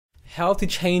how to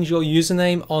change your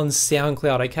username on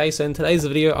SoundCloud. Okay, so in today's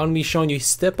video, I'm going to be showing you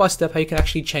step by step how you can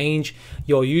actually change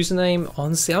your username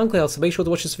on SoundCloud. So make sure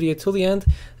to watch this video till the end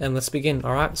and let's begin.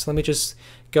 All right, so let me just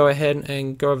go ahead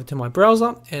and go over to my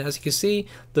browser, and as you can see,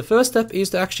 the first step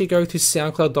is to actually go to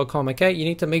soundcloud.com. okay, you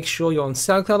need to make sure you're on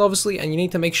SoundCloud obviously, and you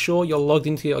need to make sure you're logged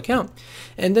into your account.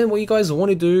 And then what you guys want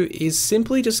to do is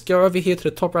simply just go over here to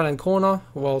the top right hand corner.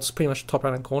 Well, it's pretty much the top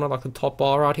right hand corner, like the top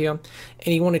bar right here,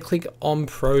 and you want to click on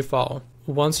profile.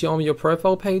 Once you're on your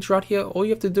profile page right here, all you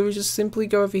have to do is just simply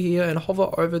go over here and hover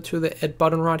over to the add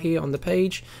button right here on the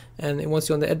page. And once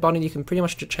you're on the add button, you can pretty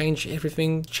much change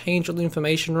everything, change all the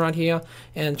information right here,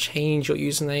 and change your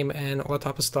username and all that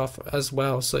type of stuff as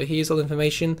well. So here's all the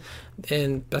information,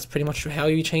 and that's pretty much how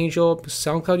you change your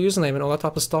SoundCloud username and all that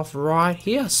type of stuff right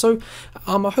here. So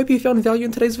I hope you found value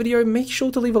in today's video. Make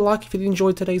sure to leave a like if you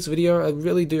enjoyed today's video. I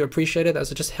really do appreciate it,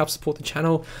 as it just helps support the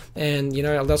channel, and you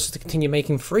know, allows us to continue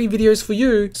making free videos for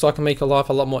you, so I can make your life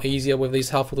a lot more easier with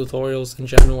these helpful tutorials in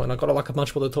general. And I've got like a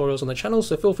bunch more tutorials on the channel,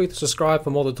 so feel free to subscribe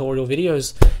for more tutorial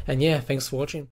videos. And yeah, thanks for watching.